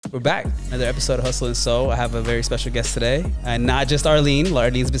We're back. Another episode of Hustle and Soul. I have a very special guest today. And not just Arlene.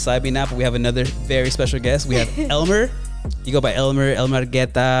 Arlene's beside me now, but we have another very special guest. We have Elmer. You go by Elmer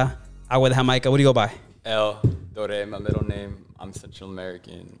Guetta, Agua de Jamaica. What do you go by? El Dore, my middle name. I'm Central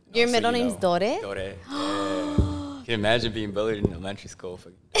American. Your middle name's Dore? Dore. Yeah. Can you imagine being bullied in elementary school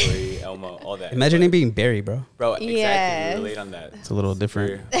for Dore, Elmo, all that? Imagine him being Barry, bro. Bro, exactly. Yes. We relate on that. It's a little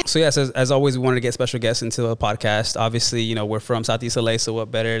different. So yes, as always, we wanted to get special guests into the podcast. Obviously, you know, we're from Southeast LA, so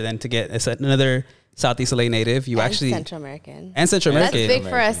what better than to get another Southeast LA native? You and actually Central American. and Central That's American. big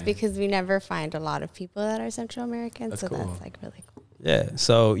for us because we never find a lot of people that are Central American. That's so cool. that's like really cool. Yeah.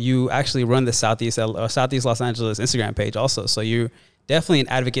 So you actually run the Southeast Los Angeles Instagram page also. So you're definitely an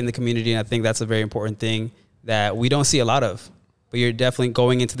advocate in the community, and I think that's a very important thing that we don't see a lot of. But you're definitely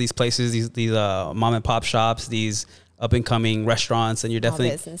going into these places, these mom and pop shops, these up and coming restaurants, and you're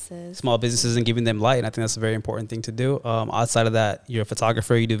definitely small businesses and giving them light. And I think that's a very important thing to do. Outside of that, you're a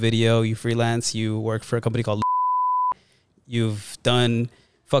photographer, you do video, you freelance, you work for a company called. You've done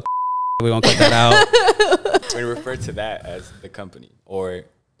we won't cut that out. We refer to that as the company or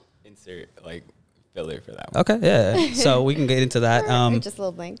insert like filler for that one. Okay, yeah. So we can get into that. Or just a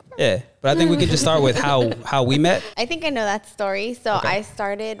little blank. Yeah, but I think we can just start with how we met. I think I know that story. So Okay. I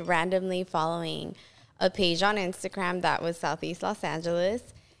started randomly following a page on Instagram that was Southeast Los Angeles.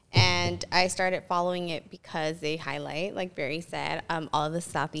 And I started following it because they highlight, like Barry said, all of the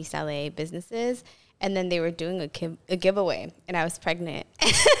Southeast LA businesses. And then they were doing a giveaway, and I was pregnant.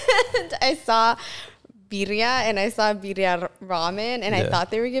 And I saw birria, and I saw birria ramen, and I thought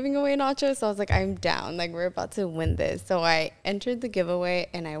they were giving away nachos. So I was like, I'm down. Like, we're about to win this. So I entered the giveaway,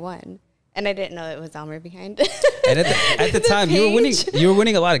 and I won. And I didn't know it was Elmer behind. And at the time, you were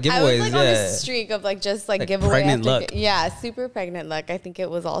winning a lot of giveaways. I was like on a streak of like giveaway pregnant luck. Yeah, super pregnant luck. I think it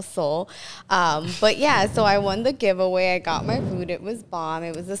was all soul. But yeah, so I won the giveaway. I got my food. It was bomb.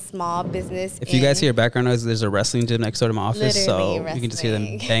 It was a small business. If you guys hear background noise, there's a wrestling gym next door to my office, Literally so you can just hear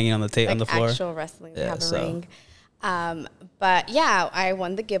them banging on the like on the floor. Actual wrestling. They Yeah, have a so. ring. But yeah, I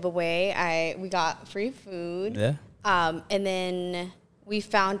won the giveaway. We got free food. Yeah. And then we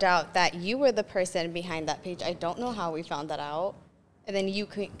found out that you were the person behind that page. I don't know how we found that out. And then you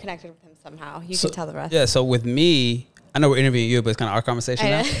connected with him somehow. You can tell the rest. Yeah. So with me, I know we're interviewing you, but it's kind of our conversation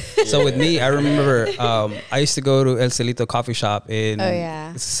now. So with me, I remember I used to go to El Celito coffee shop in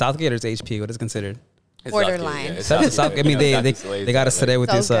it's Southgate or it's HP. What is it considered? It's Borderline. I mean, they got us today with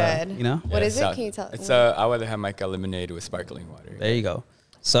So this, good. you know. What is it? Can you tell? It's Agua de Jamaica lemonade with sparkling water. There you go.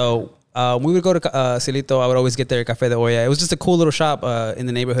 So we would go to Celito. I would always get there, Café de Olla. It was just a cool little shop in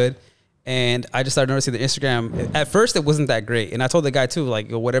the neighborhood. And I just started noticing the Instagram. At first, it wasn't that great. And I told the guy too,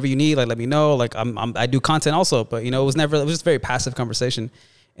 like, whatever you need, like, let me know. Like, I do content also. But, you know, it was just very passive conversation.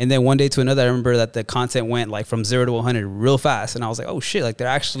 And then one day to another, I remember that the content went like from 0 to 100 real fast. And I was like, oh, shit, like, they're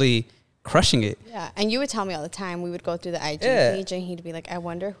actually crushing it. Yeah, and you would tell me all the time. We would go through the IG page, and he'd be like, "I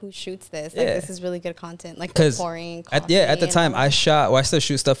wonder who shoots this. Like, this is really good content." Like pouring coffee. At the time, I still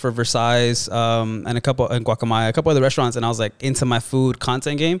shoot stuff for Versailles, and Guacamaya, a couple other restaurants, and I was like into my food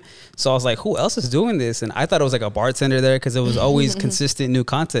content game. So I was like, who else is doing this? And I thought it was like a bartender there because it was always consistent new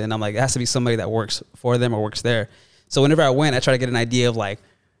content. And I'm like, it has to be somebody that works for them or works there. So whenever I went, I tried to get an idea of like.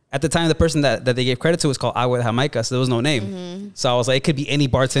 At the time, the person that they gave credit to was called Agua de Jamaica, so there was no name. So I was like, it could be any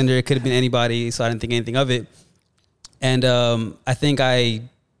bartender, it could have been anybody, so I didn't think anything of it. And I think I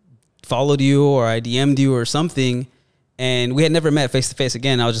followed you or I DM'd you or something, and we had never met face to face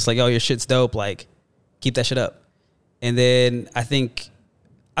again. I was just like, yo, your shit's dope, like, keep that shit up. And then I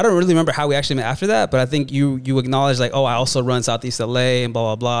don't really remember how we actually met after that, but I think you acknowledged like, oh, I also run Southeast LA and blah,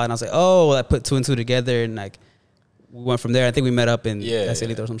 blah, blah. And I was like, oh, I put two and two together, and like, we went from there. I think we met up in El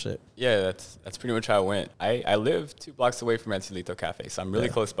Celito or some shit. Yeah, that's pretty much how it went. I live 2 blocks away from El Celito Cafe, so I'm really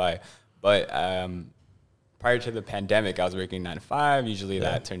close by. But prior to the pandemic, I was working 9 to 5. Usually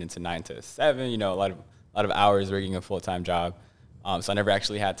that turned into 9 to 7. You know, a lot of hours working a full-time job. So I never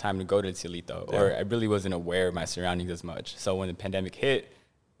actually had time to go to Celito, or I really wasn't aware of my surroundings as much. So when the pandemic hit,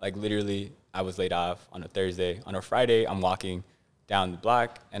 like literally, I was laid off on a Thursday. On a Friday, I'm walking down the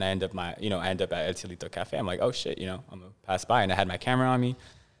block, and I end up at El Celito Cafe. I'm like, oh shit, you know, I'm gonna pass by, and I had my camera on me,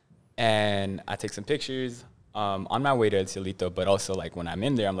 and I take some pictures on my way to El Celito. But also, like, when I'm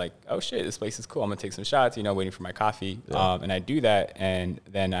in there, I'm like, oh shit, this place is cool. I'm gonna take some shots, you know, waiting for my coffee. And I do that, and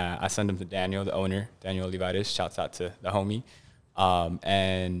then I send them to Daniel, the owner, Daniel Olivares. Shouts out to the homie.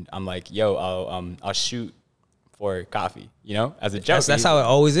 And I'm like, yo, I'll shoot for coffee, you know, as a joke. That's how it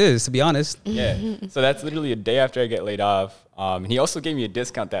always is, to be honest. Yeah. So that's literally a day after I get laid off. And he also gave me a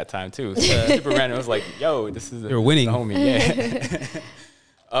discount that time too. So super random. I was like, yo, this is You're winning. the homie.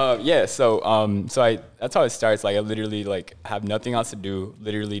 Yeah, so I that's how it starts. Like I literally like have nothing else to do,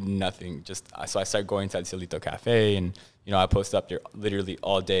 literally nothing. Just so I start going to El Cielito Cafe, and I post up there literally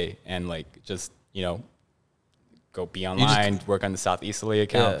all day, and like just go be online, work on the Southeast LA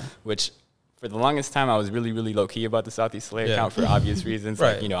account, which for the longest time I was really really low key about the Southeast LA account for obvious reasons.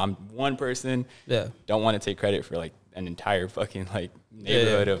 Right. Like I'm one person. Yeah. Don't want to take credit for like an entire fucking like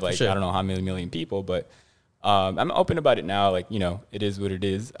neighborhood of like I don't know how many million people, but. I'm open about it now. Like, it is what it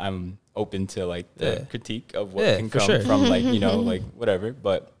is. I'm open to like the critique of what can come from like, like whatever.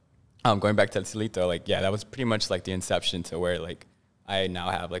 But going back to El Cielito, like, yeah, that was pretty much like the inception to where like I now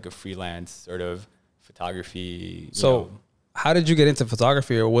have like a freelance sort of photography. So how did you get into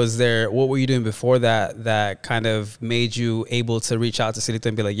photography, or what were you doing before that kind of made you able to reach out to Cielito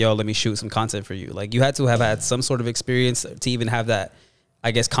and be like, yo, let me shoot some content for you? Like you had to have had some sort of experience to even have that, I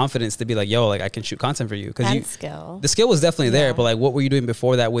guess, confidence to be like, yo, like I can shoot content for you. And skill. The skill was definitely there, but like, what were you doing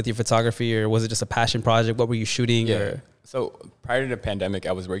before that with your photography, or was it just a passion project? What were you shooting? Yeah. So prior to the pandemic,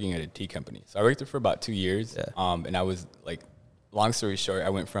 I was working at a tea company. So I worked there for about 2 years. And I was like, long story short, I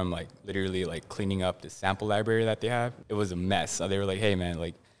went from like literally like cleaning up the sample library that they have. It was a mess. So they were like, hey man,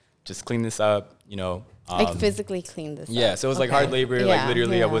 like just clean this up, like physically clean this up. Yeah. So it was like hard labor. Like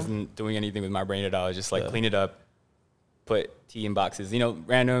literally I wasn't doing anything with my brain at all. I was just like clean it up, put tea in boxes,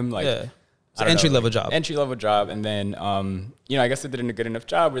 random, like, it's an entry-level job. Entry-level job. And then, I guess I did a good enough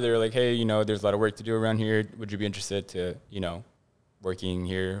job where they were like, hey, there's a lot of work to do around here. Would you be interested to, working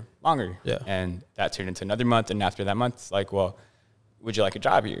here longer? Yeah. And that turned into another month. And after that month, it's like, well, would you like a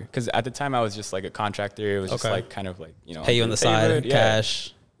job here? Because at the time I was just like a contractor. It was just like kind of like, pay you on the side,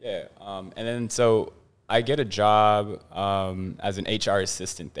 cash. Yeah. And then so I get a job as an HR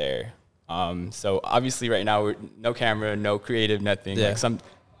assistant there. So obviously right now we're no camera, no creative, nothing. Yeah. Like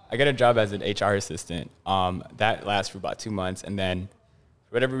I get a job as an HR assistant. That lasts for about 2 months, and then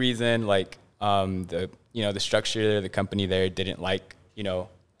for whatever reason, like the structure, the company there didn't like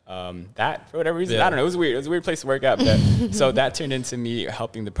that for whatever reason. I don't know. It was weird. It was a weird place to work at. But so that turned into me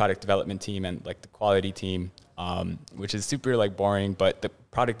helping the product development team and like the quality team, which is super like boring. But the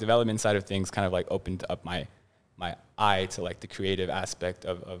product development side of things kind of like opened up my eye to like the creative aspect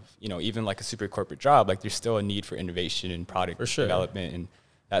of even like a super corporate job. Like there's still a need for innovation and product development and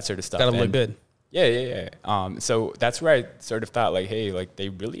that sort of stuff. Gotta look good. Yeah. So that's where I sort of thought like, hey, like they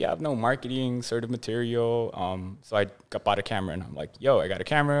really have no marketing sort of material. So I bought a camera, and I'm like, yo, I got a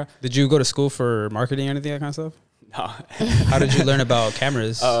camera. Did you go to school for marketing or anything, that kind of stuff? No. How did you learn about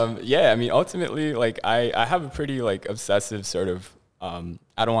cameras? Yeah, I mean, ultimately, like I have a pretty like obsessive sort of,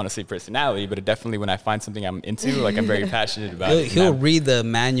 I don't want to say personality, but it definitely when I find something I'm into, like I'm very passionate about it. He'll read the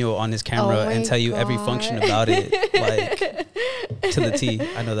manual on his camera and tell you every function about it, like to the T.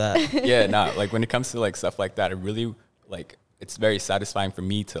 I know that. Yeah, like when it comes to like stuff like that, I really like, it's very satisfying for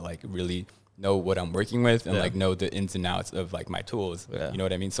me to like really know what I'm working with and like know the ins and outs of like my tools. You know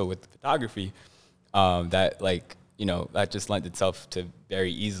what I mean? So with photography, that like, that just lent itself to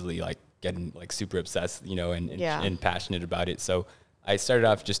very easily like getting like super obsessed, and passionate about it. So I started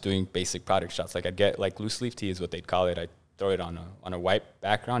off just doing basic product shots. Like I'd get like loose leaf tea is what they'd call it. I'd throw it on a white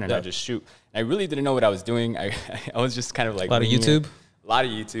background and I'd just shoot. And I really didn't know what I was doing. I was just kind of like a lot of YouTube, a lot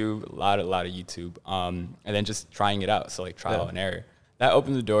of YouTube, and then just trying it out. So like trial and error. That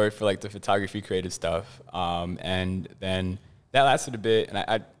opened the door for like the photography creative stuff. And then that lasted a bit, and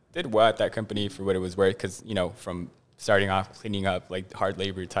I did well at that company for what it was worth. Cause from starting off cleaning up like hard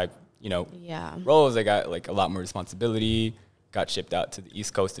labor type, roles, I got like a lot more responsibility. Got shipped out to the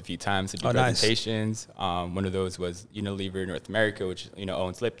East Coast a few times to do presentations. Nice. One of those was Unilever North America, which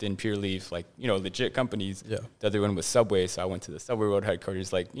owns Lipton, Pure Leaf, like legit companies. Yeah. The other one was Subway, so I went to the Subway World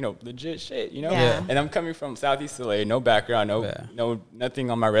headquarters, like legit shit, Yeah. And I'm coming from Southeast LA, no background, no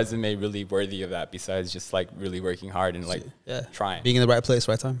nothing on my resume really worthy of that besides just like really working hard and like trying, being in the right place,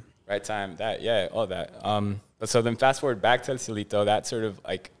 right time. Right time. All that. But so then fast forward back to El Cielito, that sort of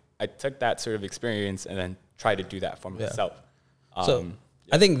like I took that sort of experience and then tried to do that for myself. So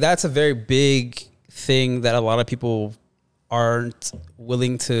I think that's a very big thing that a lot of people aren't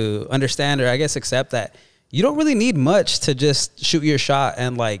willing to understand, or I guess accept, that you don't really need much to just shoot your shot,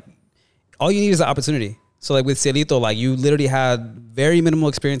 and like all you need is the opportunity. So like with Cielito, like you literally had very minimal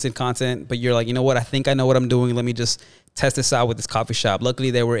experience in content, but you're like, you know what, I think I know what I'm doing. Let me just test this out with this coffee shop.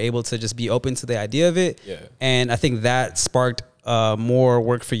 Luckily they were able to just be open to the idea of it. Yeah. And I think that sparked more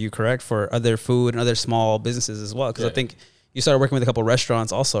work for you, correct? For other food and other small businesses as well. Cause I think you started working with a couple of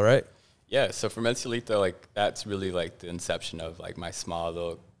restaurants also, right? Yeah. So from El Cielito, like that's really like the inception of like my small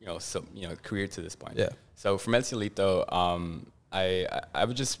little, career to this point. Yeah. So from El Cielito, I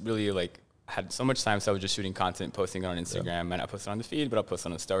would just really like had so much time, so I was just shooting content, posting it on Instagram. Might not post it on the feed, but I'll post it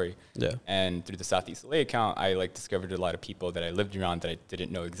on the story. Yeah. And through the Southeast LA account, I like discovered a lot of people that I lived around that I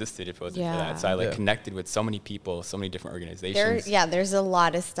didn't know existed if it wasn't for that. So I like connected with so many people, so many different organizations. There's a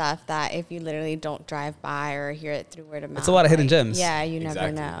lot of stuff that if you literally don't drive by or hear it through word of mouth, it's a lot of hidden gems. Yeah, you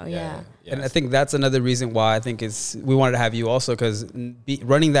never know. Yeah. And I think that's another reason why I think we wanted to have you also, because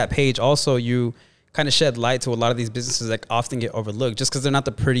running that page also, you kind of shed light to a lot of these businesses that often get overlooked just because they're not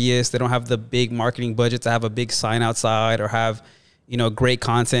the prettiest. They don't have the big marketing budget to have a big sign outside or have, great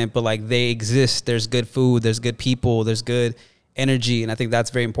content, but like they exist. There's good food, there's good people, there's good energy. And I think that's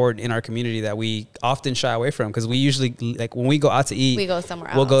very important in our community that we often shy away from, because we usually, like when we go out to eat, we go somewhere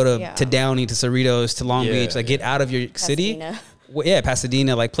else. We'll go to Downey, to Cerritos, to Long Beach, like get out of your city.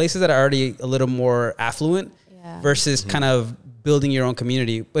 Pasadena, like places that are already a little more affluent versus kind of building your own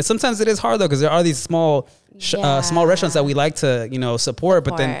community. But sometimes it is hard though, because there are these small restaurants that we like to support,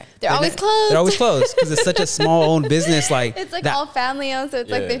 but then they're always closed. They're always closed because it's such a small owned business. Like it's like all family owned, so it's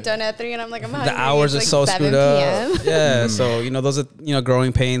like they're done at 3, and I'm like, I'm hungry. The hours are so screwed up. Yeah, so those are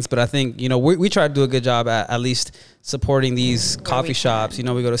growing pains. But I think we try to do a good job at least supporting these coffee shops. We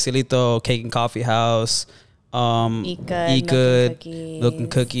go to Cielito Cake and Coffee House, Eat Good, Milk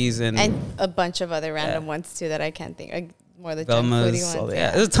and Cookies, and a bunch of other random ones too that I can't think. Like, more the Velma's, junk foodie ones.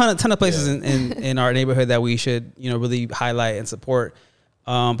 There's a ton of places in our neighborhood that we should really highlight and support.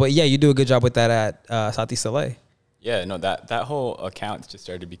 But yeah, you do a good job with that at Southeast LA. Yeah, no, that whole account just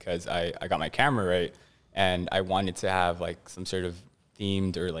started because I got my camera right, and I wanted to have like some sort of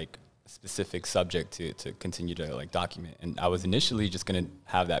themed or like specific subject to continue to like document. And I was initially just gonna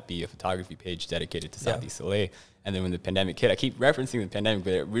have that be a photography page dedicated to Southeast LA. And then when the pandemic hit, I keep referencing the pandemic,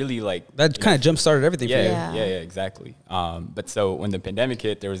 but it really that kind of jump started everything for you. Yeah, exactly. But so when the pandemic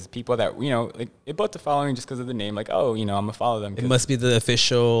hit, there was people that it built the following just because of the name. Like, I'm gonna follow them. It must be the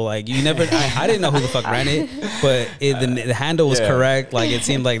official. You never. I didn't know who the fuck ran it, but the handle was correct. Like it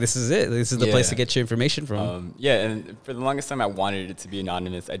seemed like this is it. This is the place to get your information from. And for the longest time, I wanted it to be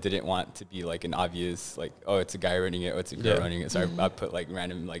anonymous. I didn't want to be like an obvious it's a guy running it, it's a girl running it. So I put like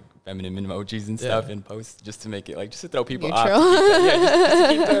random feminine emojis and stuff in posts just to make it just to throw people off.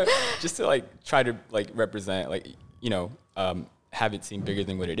 Just to try to represent have it seem bigger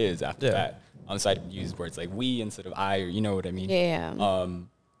than what it is after that. So I use words like we instead of I, or you know what I mean.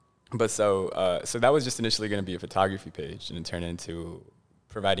 But so that was just initially going to be a photography page, and it turned into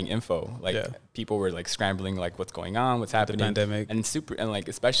providing info. People were scrambling what's going on, what's happening, the pandemic, and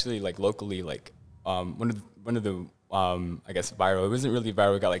especially locally, one of the I guess viral. It wasn't really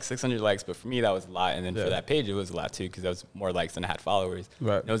viral. It got 600 likes, but for me that was a lot. And then for that page, it was a lot too, because that was more likes than I had followers.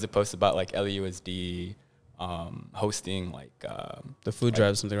 Right. And it was a post about LAUSD hosting the food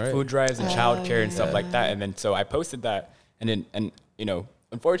drives, something, right? Food drives and childcare and stuff like that. And then so I posted that, and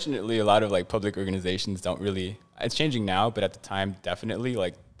unfortunately, a lot of public organizations don't really. It's changing now, but at the time, definitely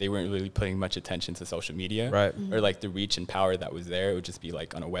they weren't really putting much attention to social media, right? Or the reach and power that was there. It would just be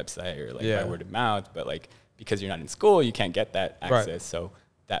on a website or by word of mouth, but because you're not in school, you can't get that access. Right. So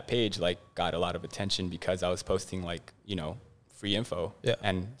that page got a lot of attention because I was posting free info. Yeah.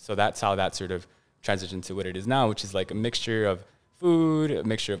 And so that's how that sort of transitioned to what it is now, which is a mixture of food, a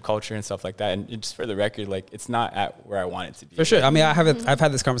mixture of culture and stuff like that. And just for the record, it's not at where I want it to be. For sure. I mean, I've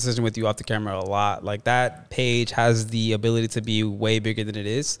had this conversation with you off the camera a lot. That page has the ability to be way bigger than it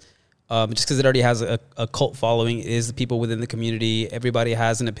is. Just because it already has a cult following. It is the people within the community. Everybody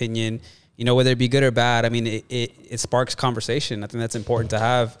has an opinion. Whether it be good or bad, I mean, it sparks conversation. I think that's important to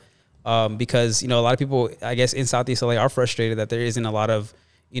have because, a lot of people, I guess, in Southeast LA are frustrated that there isn't a lot of,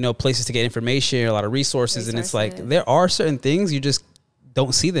 places to get information, a lot of resources. And it's there are certain things, you just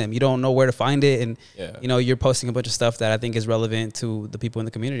don't see them. You don't know where to find it. And, you're posting a bunch of stuff that I think is relevant to the people in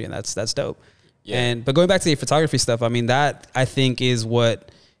the community. And that's dope. Yeah. But going back to your photography stuff, I mean, that I think is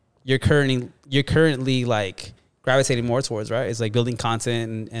what you're currently gravitating more towards, right? It's building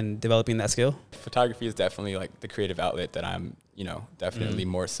content and developing that skill. Photography is definitely the creative outlet that I'm, definitely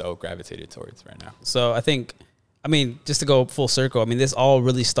more so gravitated towards right now. So I think, just to go full circle, this all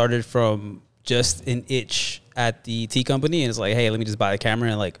really started from just an itch at the tea company. And it's hey, let me just buy a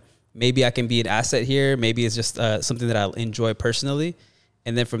camera and maybe I can be an asset here. Maybe it's just something that I'll enjoy personally.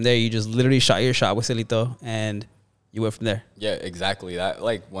 And then from there, you just literally shot your shot with Cielito and you went from there. Yeah, exactly. That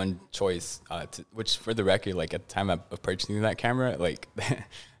one choice, which for the record, at the time of purchasing that camera,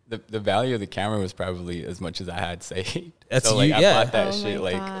 the value of the camera was probably as much as I had saved. That's so I bought that shit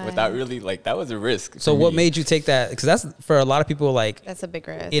without really that was a risk. So what made you take that? Because that's for a lot of people that's a big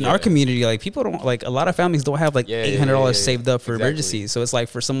risk in our community. People don't a lot of families don't have $800 saved up for emergencies. So it's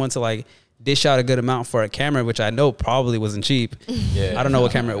for someone to dish out a good amount for a camera, which I know probably wasn't cheap. Yeah. I don't know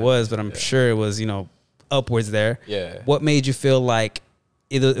what camera it was, but I'm sure it was, upwards there. Yeah. What made you feel like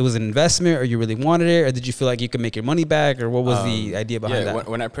either it was an investment or you really wanted it, or did you feel like you could make your money back, or what was the idea behind that?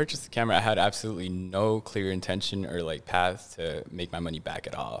 When I purchased the camera, I had absolutely no clear intention or like path to make my money back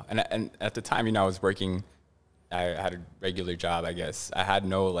at all. And at the time, I was working, I had a regular job, I guess. I had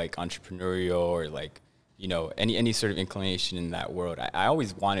no like entrepreneurial or like, any sort of inclination in that world. I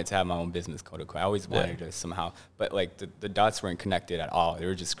always wanted to have my own business, quote unquote. I always wanted to somehow, but like the dots weren't connected at all. They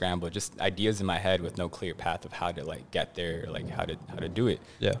were just scrambled, just ideas in my head with no clear path of how to like get there, or like how to do it.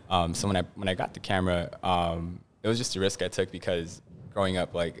 Yeah. So when I got the camera, it was just a risk I took because growing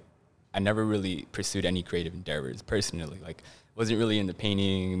up, like I never really pursued any creative endeavors personally. Like wasn't really into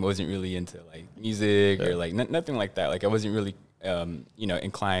painting, wasn't really into like music or like nothing like that. Like I wasn't really,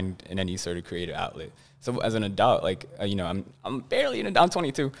 inclined in any sort of creative outlet. So as an adult, like, I'm barely an adult. I'm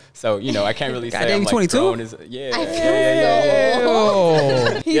 22. So, I can't really say I'm like 22? grown as,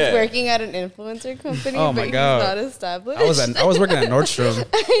 He's working at an influencer company, Oh but my God. he's not established. I was working at Nordstrom.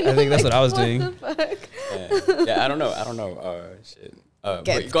 I think that's what I was doing. I don't know. Shit. But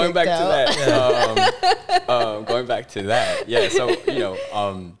Gets going back kicked to that, going back to that. Yeah. So,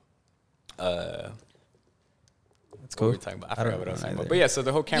 It's cool. What were we talking about? I forgot what I was talking either. about. But yeah, so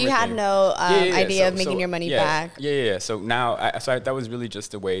the whole camera You had thing. no idea of making your money back. Yeah. So now, that was really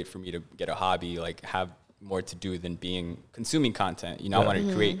just a way for me to get a hobby, like have more to do than consuming content. I wanted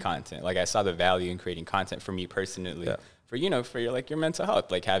to create content. Like I saw the value in creating content for me personally. Yeah. For your mental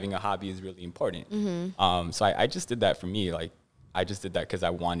health, like having a hobby is really important. So I just did that for me. Like I just did that because I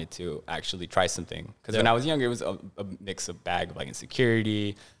wanted to actually try something. Because when I was younger, it was a mix of bag of like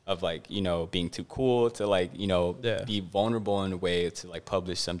insecurity, of like, being too cool to like, be vulnerable in a way to like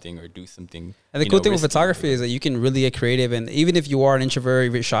publish something or do something. And the cool thing with photography is that you can really get creative. And even if you are an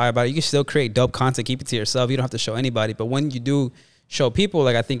introvert, you're shy about it, you can still create dope content, keep it to yourself. You don't have to show anybody. But when you do show people,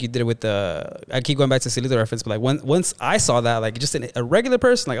 like I think you did it with I keep going back to Celito reference, but like once I saw that, like just a regular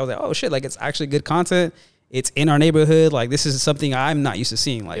person, like I was like, oh shit, like it's actually good content. It's in our neighborhood. Like this is something I'm not used to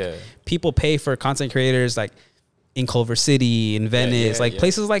seeing. Like people pay for content creators, like in Culver City, in Venice,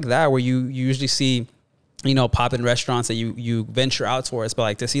 places like that where you usually see, pop-in restaurants that you venture out towards. But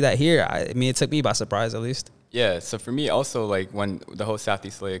like to see that here, I mean, it took me by surprise at least. Yeah. So for me also, like when the whole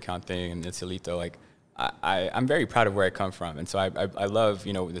Southeast LA account thing and Celito, like I'm very proud of where I come from. And so I love,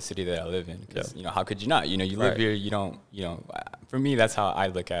 the city that I live in because, how could you not, you live here, you don't, for me, that's how I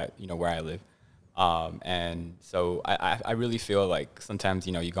look at, where I live. And so I really feel like sometimes,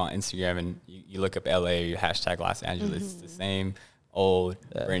 you go on Instagram and you look up LA, you hashtag Los Angeles, it's the same old,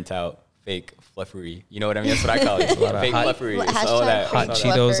 burnt out, fake fluffery. You know what I mean? That's what I call it. Fake fluffery. It's all that hot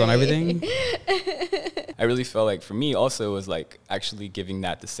Cheetos on everything. I really felt like for me also it was like actually giving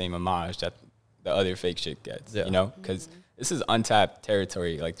that the same homage that the other fake shit gets, because this is untapped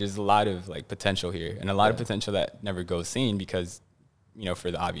territory. Like there's a lot of like potential here and a lot of potential that never goes seen because,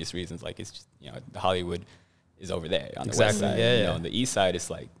 for the obvious reasons, like it's just, Hollywood is over there on the west side. On the east side, it's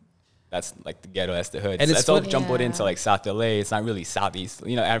like, that's like the ghetto, that's the hood. And it's all jumbled into like South LA. It's not really Southeast.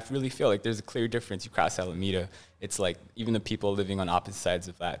 I really feel like there's a clear difference. You cross Alameda, it's like even the people living on opposite sides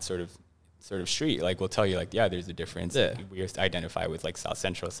of that sort of street, like will tell you like, there's a difference. Like, we identify with like South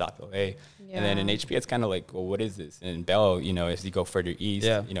Central, South LA. And then in HP, it's kind of like, well, what is this? And in Bell, as you go further east,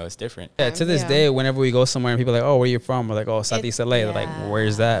 it's different. Yeah, to this day, whenever we go somewhere and people are like, oh, where you from? We're like, oh, Southeast LA. They're like,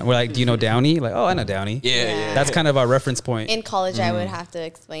 where's that? We're like, do you know Downey? Like, oh, I know Downey. Yeah. That's kind of our reference point. In college, I would have to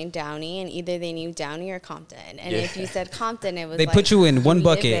explain Downey, and either they knew Downey or Compton. And if you said Compton, it was they put you in one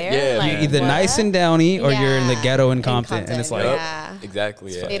bucket. Like, you're either nice in Downey or you're in the ghetto in Compton. And it's like,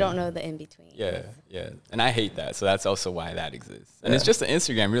 exactly. They don't know the in between. Yeah. And I hate that. So that's also why that exists. And it's just an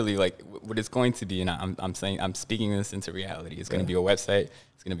Instagram, really, like what it's going to be. And I'm speaking this into reality. It's going to be a website.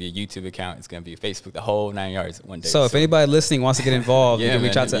 It's going to be a YouTube account. It's going to be a Facebook, the whole 9 yards one day. So if anybody listening wants to get involved, you can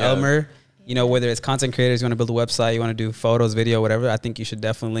reach out to Elmer. Whether it's content creators, you want to build a website, you want to do photos, video, whatever, I think you should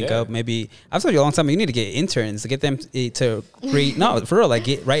definitely link up. Maybe I've told you a long time, you need to get interns to get them to create, no, for real, like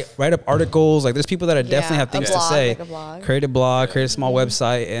write up articles. Like there's people that are definitely have things to say. Like create a blog, create a small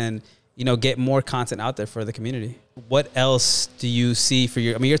website, and get more content out there for the community. What else do you see for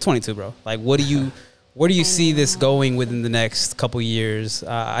you're 22, bro. Like where do you see this going within the next couple years?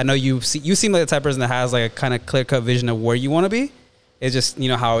 I know you seem like the type of person that has like a kind of clear cut vision of where you want to be. It's just,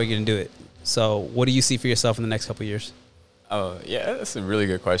 how are you going to do it? So what do you see for yourself in the next couple of years? Oh, yeah, that's a really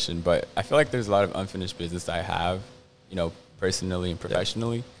good question. But I feel like there's a lot of unfinished business I have, personally and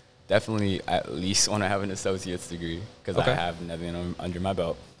professionally. Definitely at least want to have an associate's degree because I have nothing under my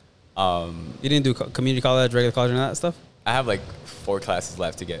belt. You didn't do community college, regular college, and that stuff? I have like 4 classes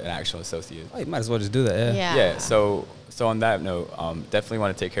left to get an actual associate. Oh, you might as well just do that. Yeah. Yeah. So on that note, definitely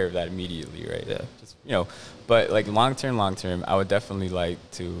want to take care of that immediately, right? Yeah. Just, you know, but like long term, I would definitely like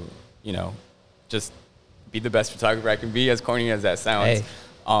to, you know, just be the best photographer I can be, as corny as that sounds. Hey.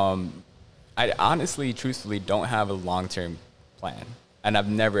 I honestly, truthfully, don't have a long term plan. And I've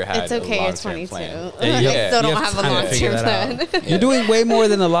never had It's okay, a you're long-term 22. plan. I still don't You have a time to figure long-term that plan. out. You're doing way more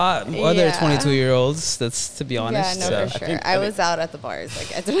than a lot of other Yeah. 22-year-olds. That's to be honest. Yeah, no, So. for sure. I was out at the bars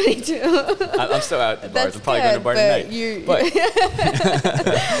like at 22. I'm still out at the bars. That's I'm probably going to bar good,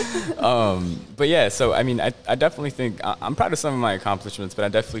 tonight. But yeah, so I mean, I definitely think I'm proud of some of my accomplishments, but I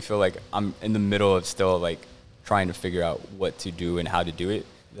definitely feel like I'm in the middle of still like trying to figure out what to do and how to do it.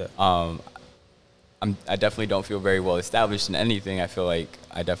 Yeah. I definitely don't feel very well established in anything. I feel like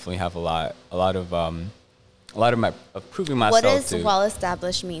I definitely have a lot of proving myself. What does to. well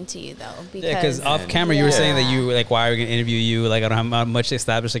established mean to you though? Yeah, because off camera you were saying that you like, why are we gonna interview you? Like, I don't have much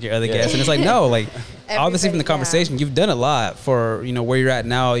established like your other guests, and it's like, no, like obviously from the conversation, you've done a lot for where you're at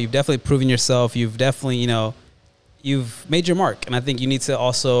now. You've definitely proven yourself. You've definitely you've made your mark, and I think you need to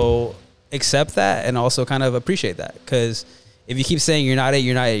also accept that and also kind of appreciate that, because if you keep saying you're not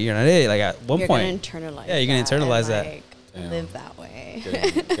it, like at one point, you're gonna internalize. Yeah, you're gonna internalize that. Like, live that way.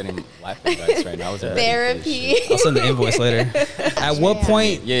 Getting laughing backs right now. Therapy. I'll send the invoice later. At what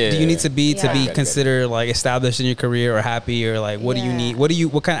point do you need to be considered like established in your career or happy, or like what do you need?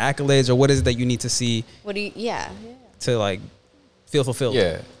 What kind of accolades or what is it that you need to see? To like feel fulfilled?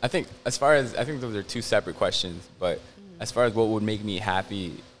 Yeah, I think those are 2 separate questions. But as far as what would make me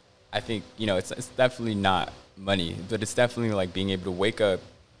happy, I think it's definitely not money, but it's definitely like being able to wake up,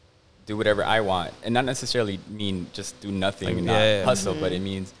 do whatever I want, and not necessarily mean just do nothing and not hustle, but it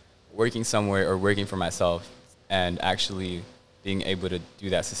means working somewhere or working for myself and actually being able to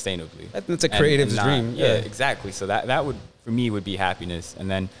do that sustainably. That's a creative's dream. Yeah, exactly. So that would, for me, would be happiness. And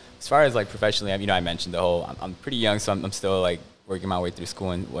then as far as like professionally, I mentioned the whole, I'm pretty young, so I'm still like working my way through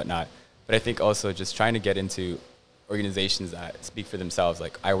school and whatnot. But I think also just trying to get into organizations that speak for themselves.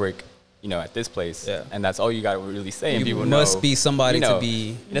 Like I work at this place, and that's all you got to really say. And people must be somebody to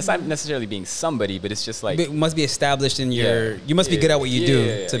be. And it's not necessarily being somebody, but it's just like it must be established in your. You must be good at what you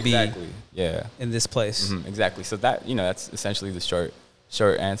do to be in this place. Mm-hmm, exactly. So that that's essentially the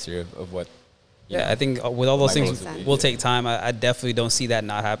short answer of what. I think with all those things will take time. I definitely don't see that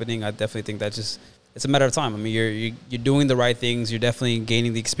not happening. I definitely think that it's a matter of time. I mean, you're doing the right things. You're definitely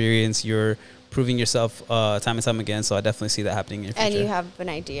gaining the experience. You're proving yourself time and time again. So I definitely see that happening in your future. And you have an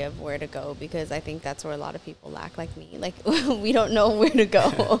idea of where to go, because I think that's where a lot of people lack, like me. Like we don't know where to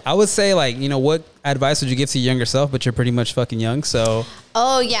go. I would say like, what advice would you give to your younger self? But you're pretty much fucking young, so.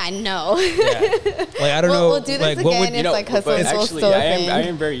 Oh yeah, no. Like I don't know. We'll do this like, again. What would, if like hustle and soul still I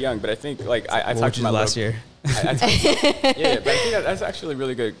am very young, but I think like I talked to my last year. But I think that's actually a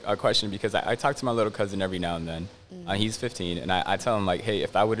really good question, because I talk to my little cousin every now and then. He's 15, and I tell him like, hey,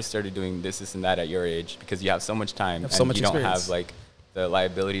 if I would have started doing this and that at your age, because you have so much time and you don't have like the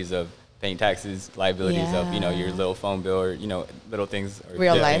liabilities of paying taxes, liabilities of your little phone bill, or little things, or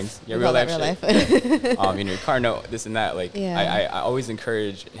real life. Things. Yeah, real life. Your car note, this and that. Like I always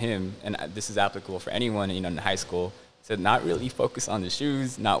encourage him, and this is applicable for anyone in high school, to not really focus on the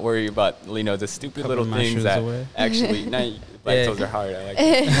shoes, not worry about the stupid little things that actually. Those are hard. I like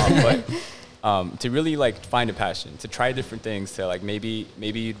it. But to really like find a passion, to try different things, to like maybe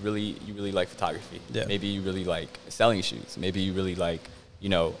you really like photography. Yeah. Maybe you really like selling shoes. Maybe you really like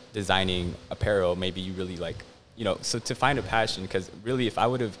designing apparel. Maybe you really like so to find a passion, because really if I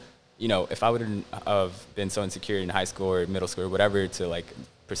would have been so insecure in high school or middle school or whatever to like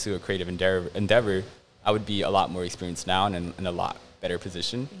pursue a creative endeavor, I would be a lot more experienced now and in a lot better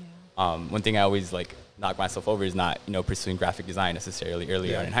position. Yeah. One thing I always like knock myself over is not pursuing graphic design necessarily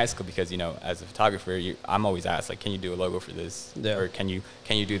early on in high school, because as a photographer I'm always asked like, can you do a logo for this, or can you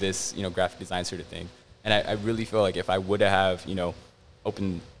do this graphic design sort of thing. And I really feel like if I would have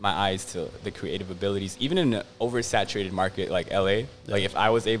opened my eyes to the creative abilities, even in an oversaturated market like LA, like if I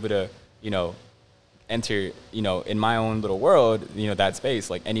was able to enter in my own little world that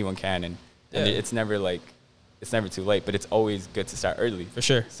space, like anyone can, and it's never too late, but it's always good to start early. For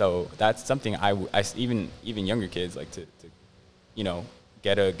sure. So that's something I even younger kids like to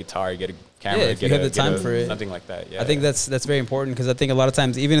get a guitar, get a camera, if you have the time for it, something like that. Yeah. I think that's very important, because I think a lot of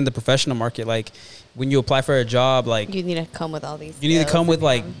times, even in the professional market, like when you apply for a job, like you need to come with all these. You need to come with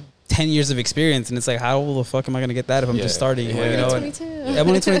like 10 years of experience, and it's like, how the fuck am I gonna get that if I'm just starting? Yeah. Like, 22. I'm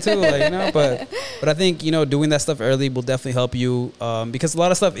only 22, like but I think doing that stuff early will definitely help you, because a lot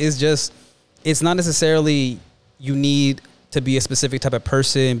of stuff is just, it's not necessarily you need to be a specific type of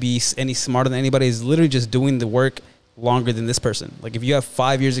person, be any smarter than anybody. It's literally just doing the work longer than this person. Like if you have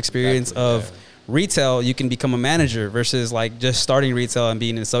 5 years experience of retail, you can become a manager versus like just starting retail and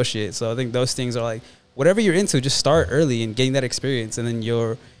being an associate. So I think those things are like, whatever you're into, just start early and getting that experience, and then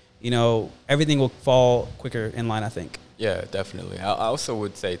everything will fall quicker in line, I think. Yeah, definitely. I also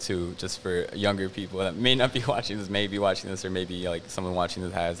would say too, just for younger people that may not be watching this, may be watching this, or maybe like someone watching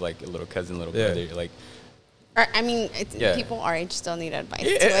this has like a little cousin, little brother, like. Or, I mean, people our age still need advice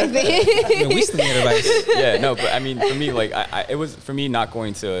too, I think. We still need advice. Yeah, no, but I mean, for me, like, it was, for me, not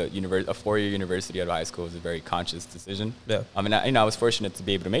going to a 4-year university out of high school was a very conscious decision. Yeah. I mean, I was fortunate to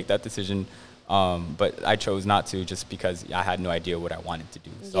be able to make that decision, but I chose not to just because I had no idea what I wanted to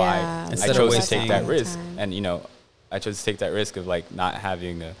do. So I chose to take that risk. And, I chose to take that risk of, like, not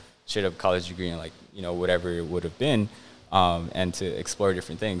having a straight-up college degree and, like, whatever it would have been. And to explore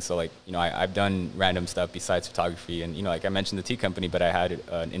different things. So, like, I've done random stuff besides photography. And, like I mentioned the tea company, but I had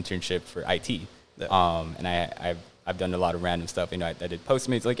an internship for IT. Yeah. And I've done a lot of random stuff. I did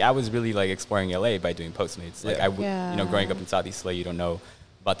Postmates. Like, I was really, like, exploring LA by doing Postmates. Like, growing up in Southeast LA, you don't know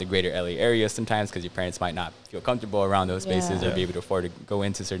about the greater LA area sometimes because your parents might not feel comfortable around those spaces or be able to afford to go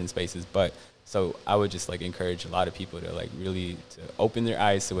into certain spaces. But so I would just like encourage a lot of people to like really to open their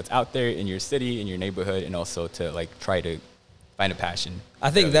eyes to what's out there in your city, in your neighborhood, and also to like try to find a passion.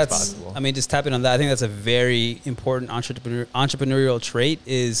 I think that's, I mean, just tapping on that, I think that's a very important entrepreneurial trait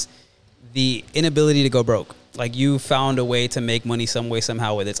is the inability to go broke. Like you found a way to make money some way,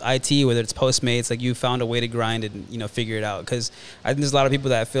 somehow, whether it's IT, whether it's Postmates, like you found a way to grind and, figure it out. Cause I think there's a lot of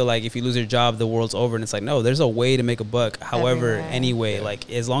people that feel like if you lose your job, the world's over. And it's like, no, there's a way to make a buck. However, anyway,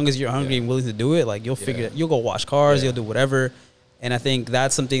 like as long as you're hungry and willing to do it, like you'll figure it, you'll go wash cars, you'll do whatever. And I think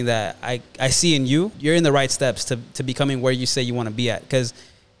that's something that I see in you. You're in the right steps to becoming where you say you want to be at. Cause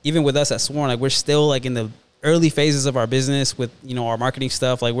even with us at Sworn, like we're still like in the early phases of our business with, our marketing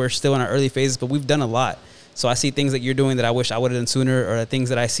stuff. Like we're still in our early phases, but we've done a lot. So I see things that you're doing that I wish I would have done sooner, or things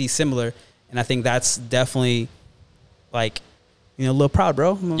that I see similar. And I think that's definitely like, a little proud,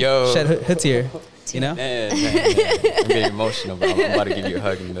 bro. Yo. Shed hoods here, Man. I'm getting emotional, bro. I'm about to give you a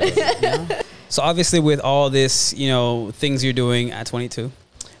hug in the So obviously with all this, things you're doing at 22,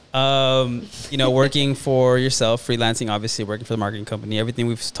 working for yourself, freelancing, obviously working for the marketing company, everything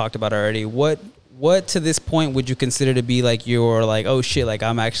we've talked about already, what to this point would you consider to be like your, like, oh shit, like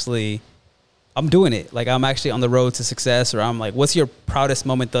I'm doing it. Like I'm actually on the road to success, or I'm like, what's your proudest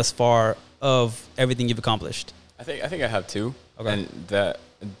moment thus far of everything you've accomplished? I think I have two. Okay. And that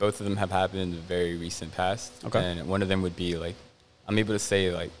both of them have happened in the very recent past. Okay. And one of them would be like, I'm able to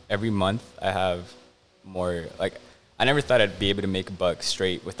say like every month I have more, like I never thought I'd be able to make a buck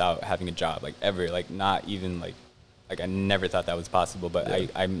straight without having a job, like ever, like not even like I never thought that was possible, but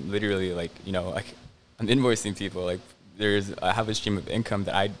I'm literally like, like I'm invoicing people, like I have a stream of income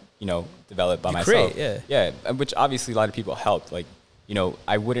that I, developed by myself. Yeah. Which obviously a lot of people helped. Like,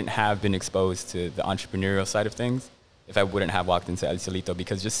 I wouldn't have been exposed to the entrepreneurial side of things if I wouldn't have walked into El Cielito,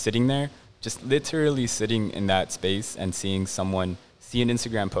 because just sitting there, just literally sitting in that space and seeing someone see an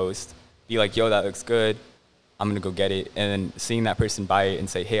Instagram post, be like, yo, that looks good, I'm going to go get it. And then seeing that person buy it and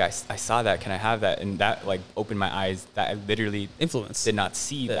say, hey, I saw that, can I have that? And that like opened my eyes that I literally did not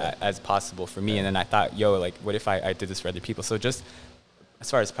see that as possible for me. And then I thought, yo, like, what if I did this for other people? So just as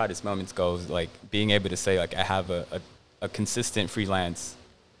far as proudest moments goes, like being able to say like I have a consistent freelance,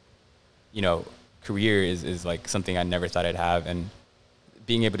 career is like something I never thought I'd have. And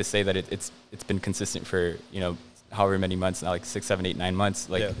being able to say that it's been consistent for, however many months now, like 6, 7, 8, 9 months,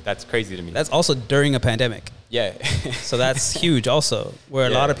 like that's crazy to me. That's also during a pandemic. Yeah. So that's huge also, where a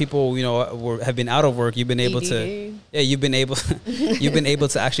lot of people, have been out of work. You've been able you've been able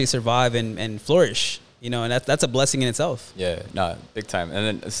to actually survive and flourish, and that's a blessing in itself. Yeah, no, big time.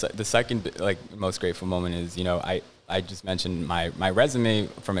 And then the second, like most grateful moment is, I just mentioned my resume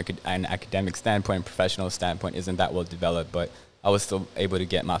from an academic standpoint, professional standpoint, isn't that well developed, but I was still able to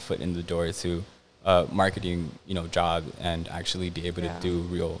get my foot in the door to marketing, job, and actually be able to do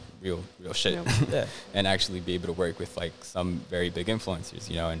real shit, and actually be able to work with like some very big influencers,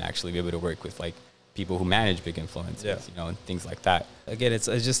 and actually be able to work with like people who manage big influencers, and things like that. Again, it's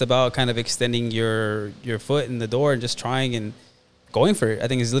just about kind of extending your foot in the door and just trying and going for it. I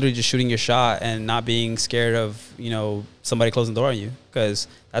think it's literally just shooting your shot and not being scared of, somebody closing the door on you, because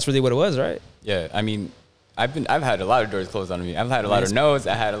that's really what it was, right? Yeah, I mean, I've had a lot of doors closed on me. I've had a lot of no's.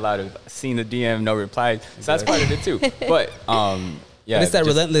 I had a lot of seen the DM, no replies. So that's part of it too. But but it's that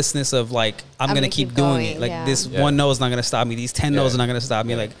relentlessness of like, I'm going to keep doing it. Like this one no is not going to stop me. These 10 no's are not going to stop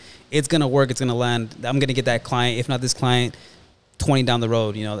me. Like it's going to work. It's going to land. I'm going to get that client. If not this client, 20 down the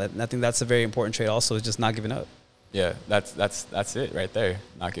road, I think that's a very important trait also, is just not giving up. Yeah. That's it right there.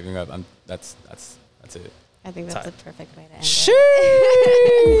 Not giving up. That's it. I think that's a perfect way to end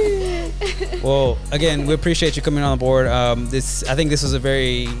it. Well, again, we appreciate you coming on board. I think this was a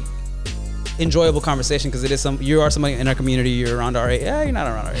very enjoyable conversation because you are somebody in our community. You're around our age. Yeah, you're not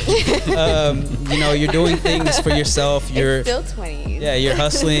around our age. You know, you're doing things for yourself. You're still 20s. Yeah, you're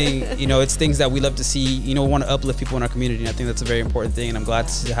hustling. You know, it's things that we love to see. You know, we want to uplift people in our community, and I think that's a very important thing. And I'm glad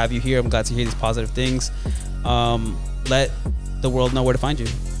to have you here. I'm glad to hear these positive things. Let the world know where to find you.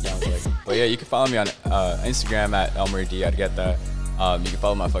 But yeah, you can follow me on Instagram at Elmer D. I'd get that. You can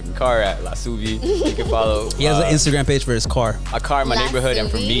follow my fucking car at La Subi. You can follow. He has an Instagram page for his car. A car in my neighborhood, and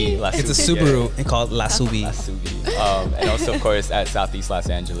for me, La Subi. It's a Subaru and called La Subi. La Subi. And also, of course, at Southeast Los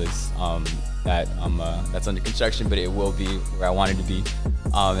Angeles. That's under construction, but it will be where I wanted to be.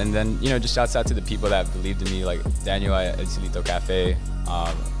 And then, you know, just shouts out to the people that believed in me, like Daniel at El Chilito Cafe,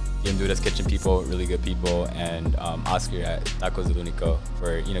 Yandura's Kitchen people, really good people, and Oscar at Tacos del Unico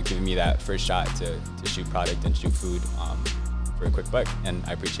for, you know, giving me that first shot to shoot product and shoot food for a quick buck, and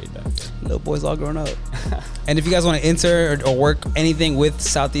I appreciate that. Little boys all grown up. And if you guys want to enter or work anything with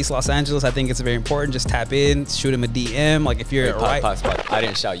Southeast Los Angeles, I think it's very important. Just tap in, shoot him a DM. Like if you're Pause. I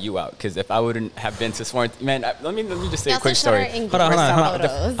didn't shout you out because if I wouldn't have been to Sworn, man, let me just say a quick story. Hold on.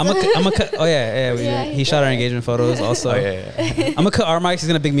 I'm gonna cut. Oh yeah. He shot our engagement photos also. Oh, yeah. I'm gonna cut our mics. He's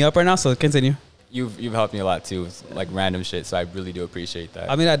gonna big me up right now. So continue. You've helped me a lot too, like random shit. So I really do appreciate that.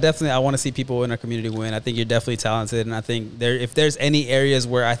 I mean, I want to see people in our community win. I think you're definitely talented, and I think if there's any areas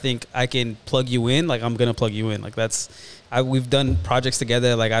where I think I can plug you in, like I'm gonna plug you in. Like we've done projects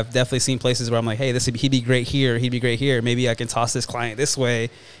together. Like I've definitely seen places where I'm like, hey, he'd be great here. He'd be great here. Maybe I can toss this client this way.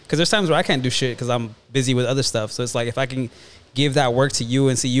 Because there's times where I can't do shit because I'm busy with other stuff. So it's like if I can give that work to you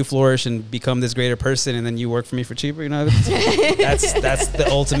and see you flourish and become this greater person, and then you work for me for cheaper, you know, that's the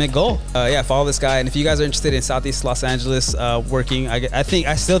ultimate goal. Follow this guy. And if you guys are interested in Southeast Los Angeles working,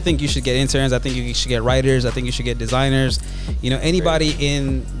 I still think you should get interns. I think you should get writers. I think you should get designers. You know, anybody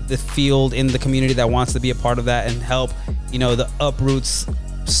in the field, in the community that wants to be a part of that and help, you know, the uproots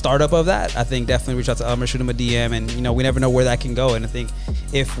startup of that, I think definitely reach out to Elmer, shoot him a DM, and you know, we never know where that can go. And I think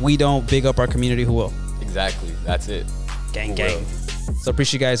if we don't big up our community, who will? Exactly. That's it. Gang. So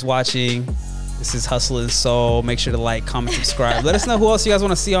appreciate you guys watching. This is Hustle and Soul. Make sure to like, comment, subscribe. Let us know who else you guys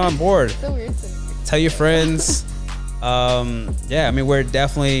want to see on board. So weird. Tell your friends. I mean, we're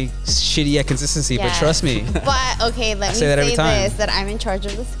definitely shitty at consistency, but trust me. But okay, let me say this: that I'm in charge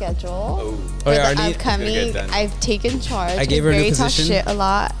of the schedule for the upcoming. I've taken charge. I gave her a new position. Shit a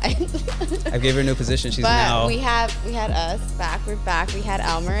lot. I gave her a new position. She's now. We had us back. We're back. We had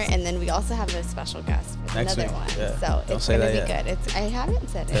Elmer, and then we also have a special guest for next another week. one. Yeah. So don't it's say gonna that be yet. good. I haven't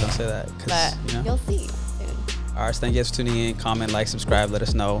said it. Don't say that. But you know? You'll see soon. All right. So thank you guys for tuning in. Comment, like, subscribe. Let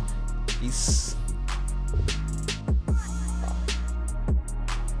us know. Peace.